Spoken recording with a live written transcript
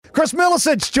Chris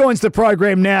Milicic joins the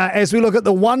program now as we look at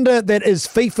the wonder that is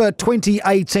FIFA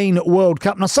 2018 World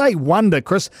Cup. And I say wonder,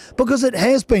 Chris, because it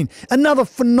has been another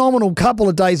phenomenal couple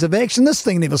of days of action. This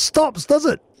thing never stops, does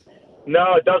it?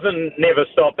 No, it doesn't never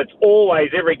stop. It's always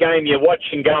every game you're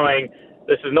watching going,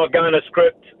 this is not going to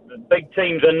script. The big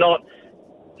teams are not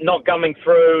coming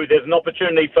through. There's an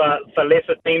opportunity for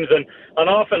lesser teams. And I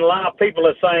often laugh. People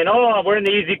are saying, oh, we're in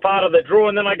the easy part of the draw.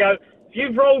 And then I go, if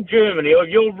you've rolled Germany or if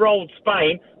you've rolled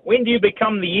Spain, when do you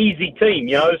become the easy team?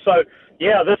 So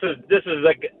yeah, this is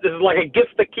like a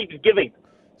gift that keeps giving.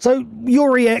 So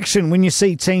your reaction when you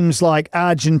see teams like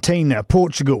Argentina,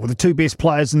 Portugal, the two best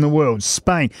players in the world,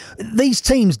 Spain, these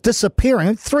teams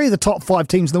disappearing, 3 of the top 5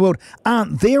 teams in the world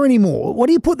aren't there anymore. What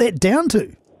do you put that down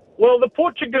to? Well, the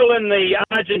Portugal and the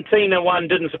Argentina one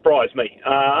didn't surprise me.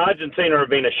 Argentina have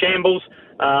been a shambles.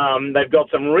 They've got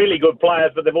some really good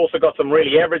players, but they've also got some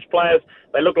really average players.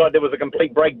 They look like there was a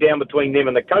complete breakdown between them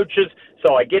and the coaches,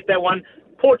 so I get that one.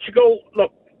 Portugal,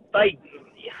 look, they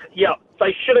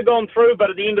should have gone through,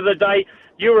 but at the end of the day,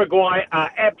 Uruguay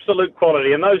are absolute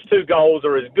quality, and those 2 goals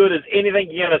are as good as anything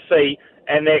you're going to see,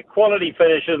 and they're quality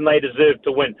finishes, and they deserve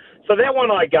to win. So that one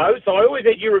I go. So I always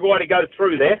had Uruguay to go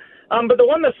through there. But the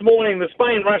one this morning, the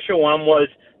Spain-Russia one,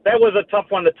 that was a tough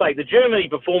one to take. The Germany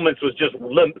performance was just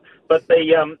limp, but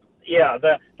the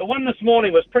one this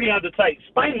morning was pretty hard to take.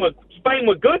 Spain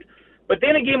were good, but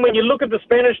then again, when you look at the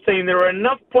Spanish team, there are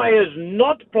enough players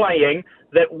not playing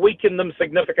that weakened them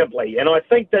significantly. And I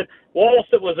think that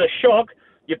whilst it was a shock,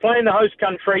 you're playing the host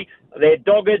country, they're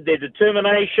dogged, their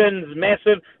determination's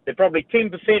massive, they're probably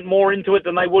 10% more into it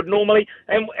than they would normally,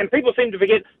 and people seem to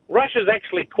forget Russia's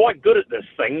actually quite good at this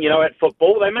thing, at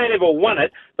football. They may never won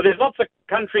it, but there's lots of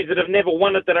countries that have never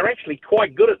won it that are actually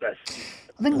quite good at this.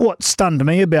 I think what stunned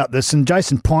me about this, and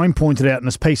Jason Pine pointed out in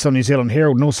his piece on New Zealand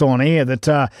Herald and also on air,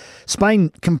 that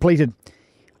Spain completed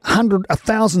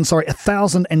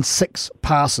 1,006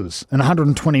 passes in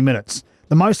 120 minutes.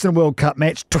 The most in a World Cup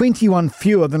match, 21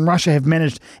 fewer than Russia have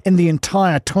managed in the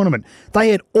entire tournament. They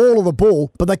had all of the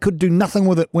ball, but they could do nothing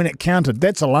with it when it counted.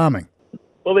 That's alarming.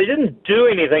 Well, they didn't do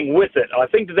anything with it. I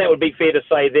think that would be fair to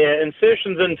say. Their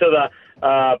insertions into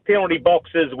the penalty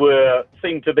boxes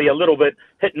seemed to be a little bit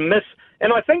hit and miss.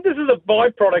 And I think this is a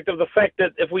byproduct of the fact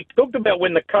that if we talked about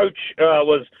when the coach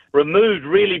was removed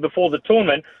really before the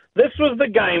tournament, this was the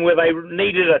game where they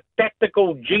needed a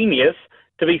tactical genius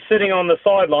to be sitting on the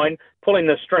sideline pulling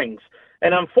the strings.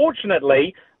 And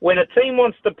unfortunately, when a team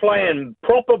wants to play in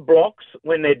proper blocks,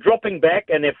 when they're dropping back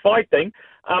and they're fighting,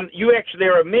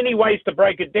 there are many ways to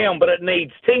break it down, but it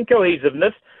needs team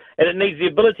cohesiveness, and it needs the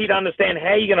ability to understand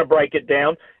how you're going to break it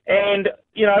down. And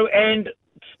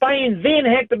Spain then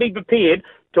had to be prepared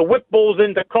to whip balls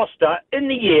into Costa in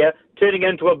the air, turning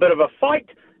into a bit of a fight,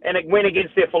 and it went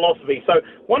against their philosophy. So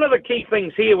one of the key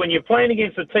things here, when you're playing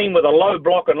against a team with a low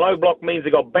block, and low block means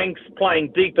they've got Banks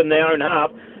playing deep in their own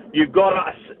half, you've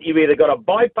either got to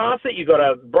bypass it, you've got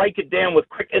to break it down with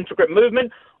quick, intricate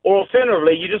movement, or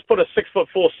alternatively, you just put a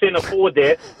 6'4" centre forward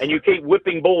there, and you keep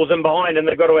whipping balls in behind, and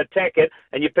they've got to attack it,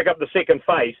 and you pick up the second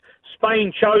phase.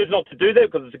 Spain chose not to do that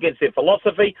because it's against their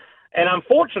philosophy, and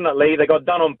unfortunately, they got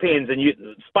done on pens, and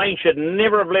Spain should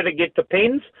never have let it get to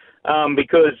pens,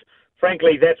 because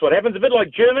frankly, that's what happens. A bit like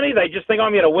Germany, they just think,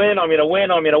 I'm going to win.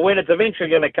 It's eventually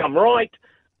going to come right.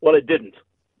 Well, it didn't.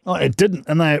 Oh, it didn't,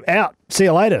 and they're out. See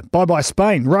you later. Bye-bye,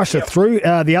 Spain. Russia through.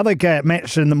 The other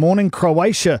match in the morning,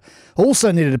 Croatia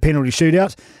also needed a penalty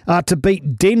shootout to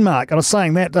beat Denmark. And I was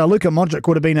saying that Luka Modric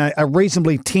would have been a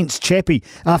reasonably tense chappy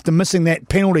after missing that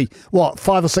penalty,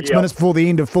 5 or 6 minutes before the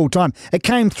end of full time. It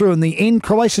came through in the end.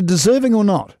 Croatia deserving or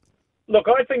not? Look,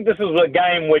 I think this is a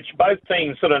game which both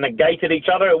teams sort of negated each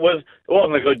other. It wasn't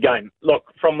a good game.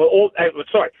 Look, it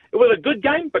was a good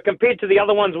game, but compared to the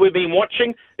other ones we've been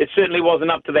watching, it certainly wasn't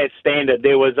up to that standard.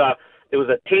 There was a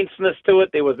tenseness to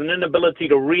it. There was an inability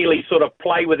to really sort of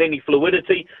play with any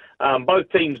fluidity. Both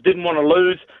teams didn't want to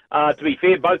lose. To be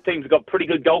fair, both teams have got pretty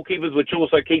good goalkeepers, which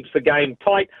also keeps the game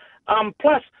tight.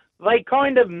 Plus, they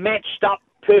kind of matched up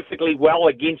perfectly well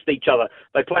against each other.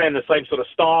 They play in the same sort of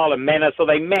style and manner, so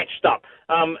they matched up.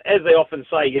 As they often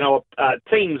say,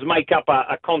 teams make up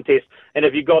a contest, and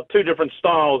if you've got 2 different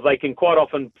styles, they can quite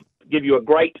often give you a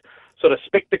great sort of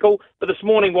spectacle. But this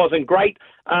morning wasn't great.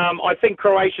 I think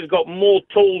Croatia's got more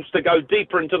tools to go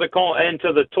deeper into the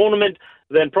tournament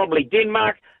than probably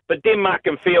Denmark, but Denmark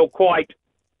can feel quite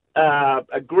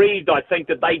aggrieved, I think,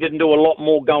 that they didn't do a lot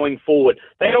more going forward.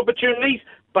 They had opportunities,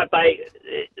 But they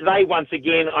once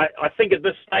again, I think at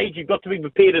this stage you've got to be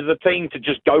prepared as a team to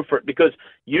just go for it, because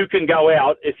you can go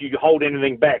out if you hold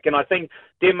anything back. And I think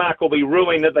Denmark will be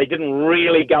ruined that they didn't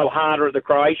really go harder at the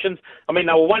Croatians. I mean,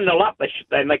 they were 1-0 up,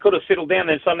 and they could have settled down,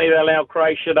 and suddenly they allowed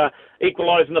Croatia to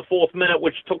equalise in the 4th minute,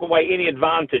 which took away any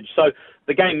advantage. So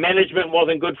the game management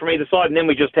wasn't good from either side, and then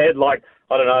we just had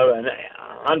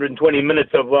 120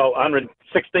 minutes of,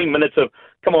 116 minutes of,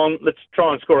 come on, let's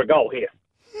try and score a goal here.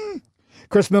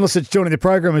 Chris Milicic joining the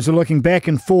program as we're looking back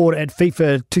and forward at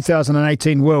FIFA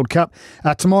 2018 World Cup.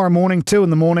 Tomorrow morning, 2 in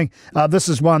the morning, this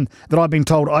is one that I've been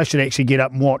told I should actually get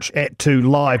up and watch at 2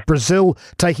 live. Brazil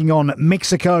taking on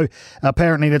Mexico.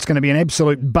 Apparently that's going to be an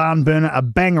absolute barn burner, a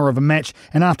banger of a match.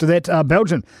 And after that,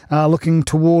 Belgium looking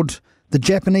toward the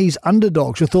Japanese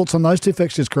underdogs. Your thoughts on those two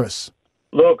fixtures, Chris?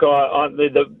 Look,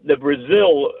 the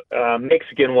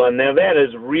Brazil-Mexican one, now that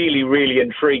is really, really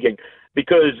intriguing.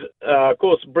 Because, of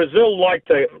course, Brazil like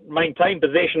to maintain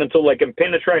possession until they can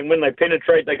penetrate, and when they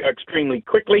penetrate, they go extremely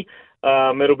quickly.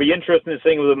 It'll be interesting to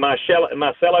see whether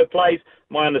Marcelo plays.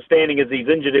 My understanding is he's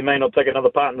injured. He may not take another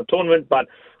part in the tournament, but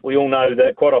we all know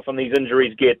that quite often these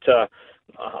injuries get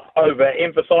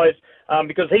overemphasized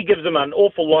because he gives them an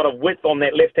awful lot of width on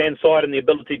that left-hand side and the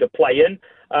ability to play in.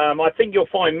 I think you'll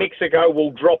find Mexico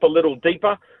will drop a little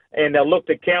deeper, and they'll look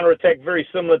to counterattack very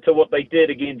similar to what they did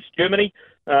against Germany.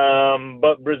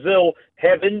 But Brazil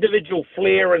have individual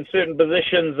flair in certain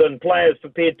positions and players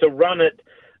prepared to run at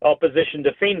opposition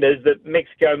defenders that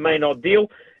Mexico may not deal.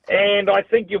 And I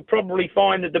think you'll probably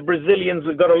find that the Brazilians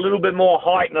have got a little bit more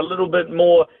height and a little bit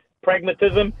more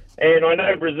pragmatism. And I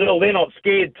know Brazil, they're not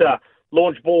scared to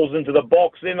launch balls into the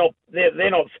box. They're not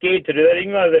scared to do that,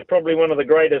 even though they're probably one of the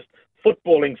greatest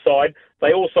footballing side.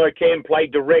 They also can play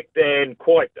direct and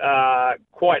quite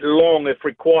long if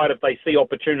required, if they see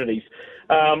opportunities.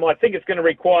 I think it's going to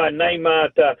require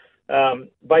Neymar to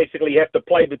basically have to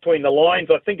play between the lines.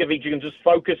 I think if he can just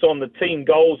focus on the team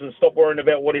goals and stop worrying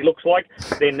about what he looks like,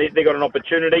 then they've got an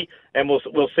opportunity, and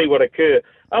we'll see what occurs.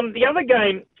 The other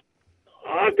game,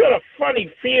 I've got a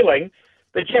funny feeling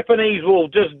the Japanese will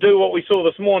just do what we saw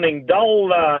this morning, dull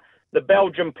the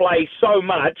Belgium play so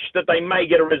much that they may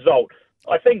get a result.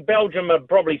 I think Belgium are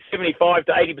probably 75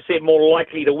 to 80% more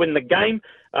likely to win the game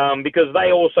because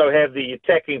they also have the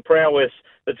attacking prowess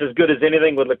that's as good as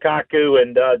anything with Lukaku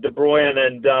and De Bruyne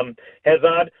and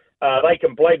Hazard. They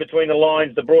can play between the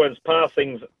lines. De Bruyne's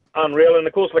passing's unreal. And,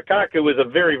 of course, Lukaku is a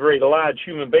very, very large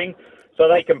human being, so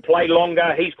they can play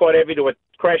longer. He's quite happy to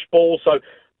crash balls. So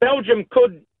Belgium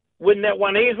could win that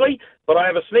one easily, but I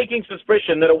have a sneaking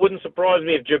suspicion that it wouldn't surprise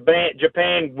me if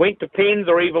Japan went to pens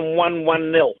or even won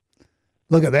 1-0.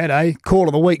 Look at that, eh? Call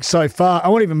of the week so far. I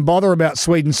won't even bother about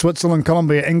Sweden, Switzerland,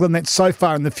 Colombia, England. That's so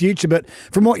far in the future. But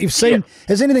from what you've seen,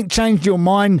 Has anything changed your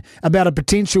mind about a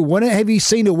potential winner? Have you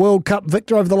seen a World Cup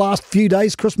victor over the last few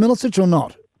days, Chris Milicic, or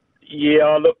not?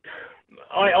 Yeah, look,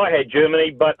 I had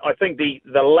Germany, but I think the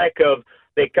lack of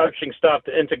their coaching staff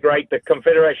to integrate the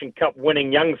Confederation Cup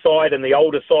winning young side and the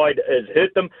older side has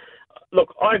hurt them.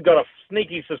 Look, I've got a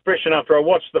sneaky suspicion after I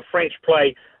watched the French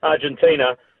play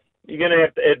Argentina, you're going to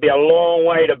have to, it'd be a long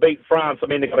way to beat France. I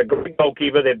mean, they've got a great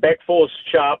goalkeeper. Their back four's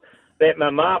sharp. That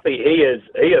Mamapi, he is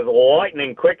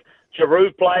lightning quick.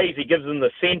 Giroud plays. He gives them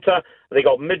the centre. They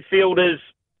got midfielders.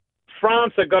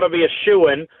 France have got to be a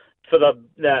shoo-in for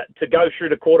to go through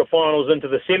the quarterfinals into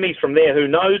the semis. From there, who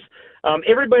knows?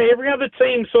 Every other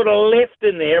team sort of left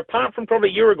in there, apart from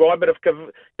probably Uruguay. But if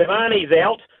Cavani's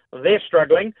out, they're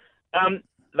struggling.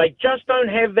 They just don't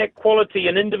have that quality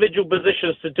in individual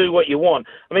positions to do what you want.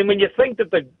 I mean, when you think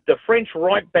that the French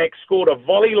right back scored a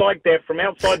volley like that from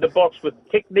outside the box with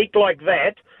technique like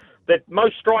that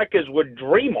most strikers would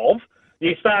dream of,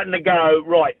 you're starting to go,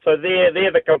 right, so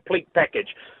they're the complete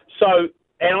package. So,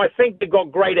 and I think they've got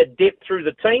greater depth through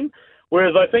the team,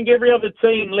 whereas I think every other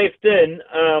team left in,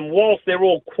 whilst they're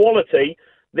all quality,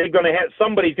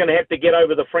 somebody's going to have to get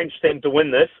over the French team to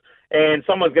win this. And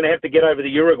someone's going to have to get over the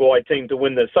Uruguay team to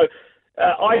win this. So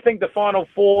I think the Final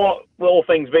Four, all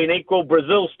things being equal,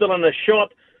 Brazil's still in a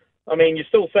shot. I mean, you're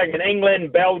still saying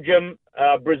England, Belgium,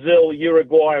 Brazil,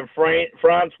 Uruguay, and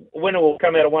France. Winner will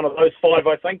come out of one of those five,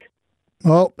 I think.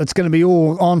 Well, it's going to be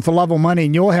all on for love or money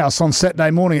in your house on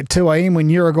Saturday morning at 2 a.m. when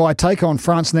Uruguay take on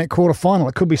France in that quarter-final.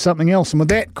 It could be something else. And with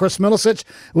that, Chris Milicic,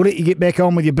 we'll let you get back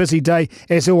on with your busy day.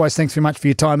 As always, thanks very much for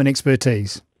your time and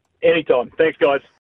expertise. Anytime. Thanks, guys.